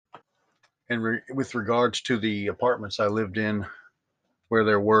with regards to the apartments I lived in, where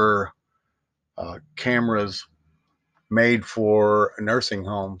there were cameras made for nursing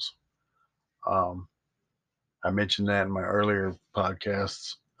homes. Um, I mentioned that in my earlier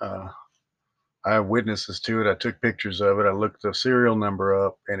podcasts. I have witnesses to it. I took pictures of it. I looked the serial number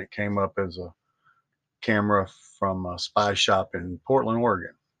up, and it came up as a camera from a spy shop in Portland,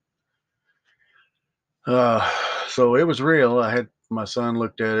 Oregon. Uh, so it was real. I had my son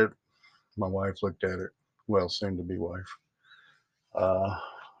looked at it. My wife looked at it. Well, soon to be wife. Uh,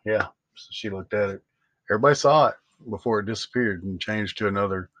 yeah, so she looked at it. Everybody saw it before it disappeared and changed to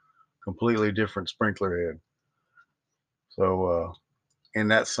another completely different sprinkler head. So in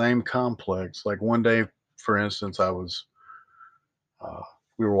that same complex, like one day, for instance, I was uh,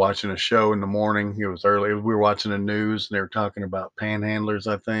 we were watching a show in the morning. It was early. We were watching the news, and they were talking about panhandlers,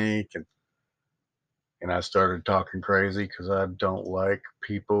 I think, and I started talking crazy because I don't like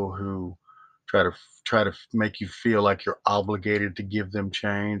people who try to make you feel like you're obligated to give them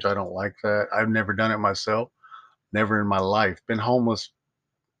change. I don't like that. I've never done it myself. Never in my life. Been homeless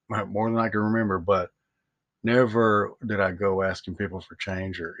more than I can remember, but never did I go asking people for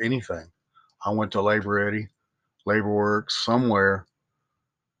change or anything. I went to Labor Ready, Labor Works, somewhere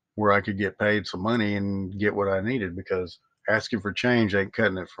where I could get paid some money and get what I needed because asking for change ain't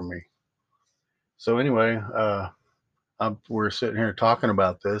cutting it for me. So anyway, we're sitting here talking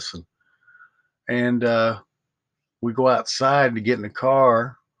about this, and we go outside to get in the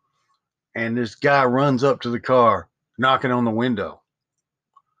car, and this guy runs up to the car, knocking on the window,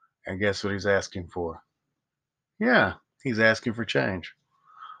 and guess what he's asking for? Yeah, he's asking for change.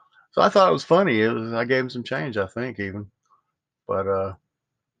 So I thought it was funny. I gave him some change, I think, even, but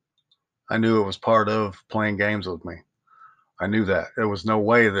I knew it was part of playing games with me. I knew that there was no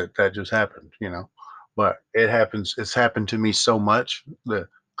way that that just happened. But it happens. It's happened to me so much. The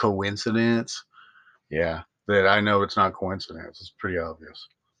coincidence, yeah, that I know it's not coincidence. It's pretty obvious.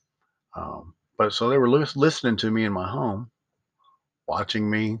 But so they were listening to me in my home, watching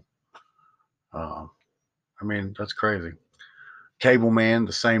me. Um, I mean, that's crazy. Cable man,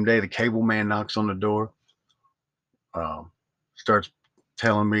 the same day the cable man knocks on the door, um, starts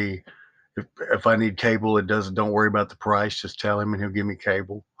telling me if I need cable, it doesn't. Don't worry about the price. Just tell him, and he'll give me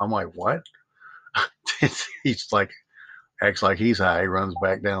cable. I'm like, what? He's like, acts like he's high. He runs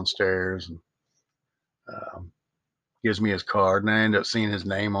back downstairs and um, gives me his card, and I end up seeing his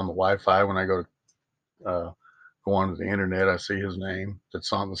name on the Wi-Fi when I go onto the internet. I see his name.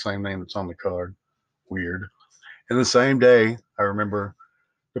 That's on the same name that's on the card. Weird. And the same day, I remember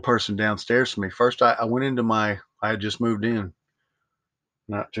the person downstairs from me. First, I went into my. I had just moved in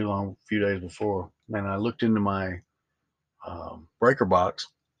not too long, a few days before, and I looked into my breaker box,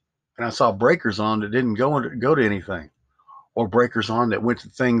 and I saw breakers on that didn't go to anything, or breakers on that went to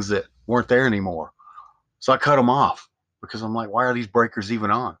things that weren't there anymore. So I cut them off because I'm like, why are these breakers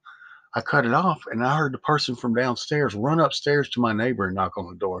even on? I cut it off, and I heard the person from downstairs run upstairs to my neighbor and knock on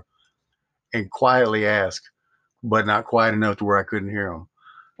the door and quietly ask, but not quiet enough to where I couldn't hear them,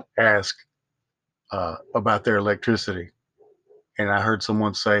 ask about their electricity. And I heard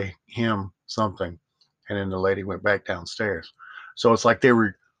someone say him something, and then the lady went back downstairs. So it's like they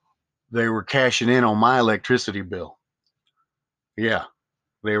were cashing in on my electricity bill. Yeah,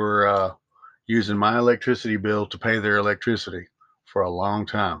 they were using my electricity bill to pay their electricity for a long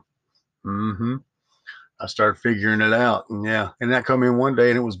time. Hmm. I started figuring it out, and yeah, and that come in one day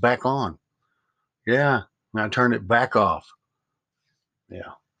and it was back on. Yeah, and I turned it back off.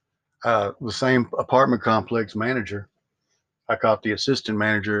 Yeah, the same apartment complex manager. I caught the assistant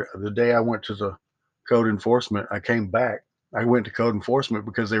manager the day I went to the code enforcement. I came back. I went to code enforcement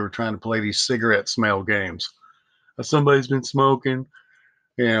because they were trying to play these cigarette smell games. Somebody's been smoking,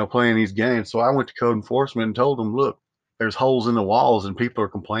 playing these games. So I went to code enforcement and told them, look, there's holes in the walls and people are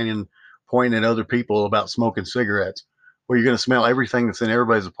complaining, pointing at other people about smoking cigarettes. Well, you're going to smell everything that's in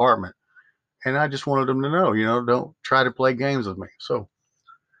everybody's apartment. And I just wanted them to know, don't try to play games with me. So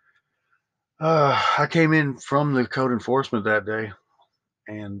I came in from the code enforcement that day,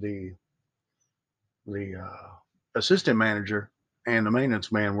 and the assistant manager and the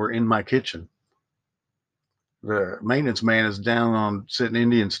maintenance man were in my kitchen. The maintenance man is down on sitting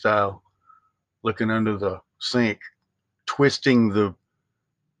Indian style, looking under the sink, twisting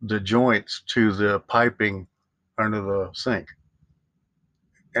the joints to the piping under the sink.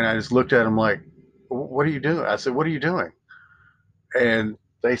 And I just looked at him like, "What are you doing?" I said, "What are you doing?" And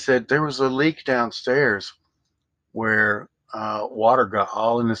they said there was a leak downstairs where water got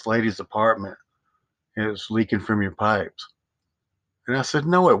all in this lady's apartment. It was leaking from your pipes. And I said,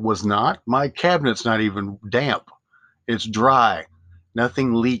 "No, it was not. My cabinet's not even damp. It's dry.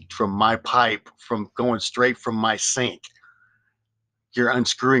 Nothing leaked from my pipe from going straight from my sink. You're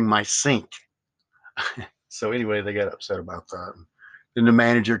unscrewing my sink. So anyway, they got upset about that. Then the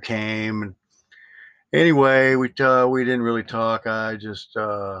manager came, and anyway, we didn't really talk. I just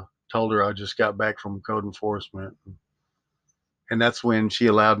told her I just got back from code enforcement, and that's when she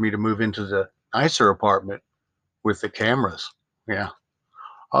allowed me to move into the nicer apartment with the cameras. Yeah.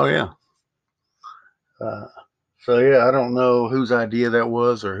 Oh yeah. Uh, so yeah, I don't know whose idea that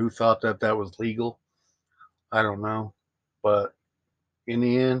was or who thought that that was legal. I don't know, but in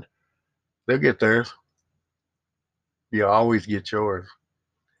the end, they'll get theirs. You always get yours.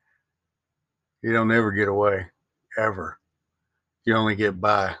 You don't ever get away, ever. You only get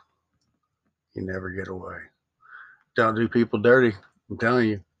by. You never get away. Don't do people dirty. I'm telling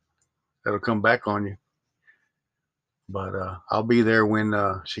you, that'll come back on you. But I'll be there when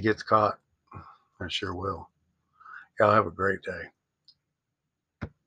she gets caught. I sure will. Y'all have a great day.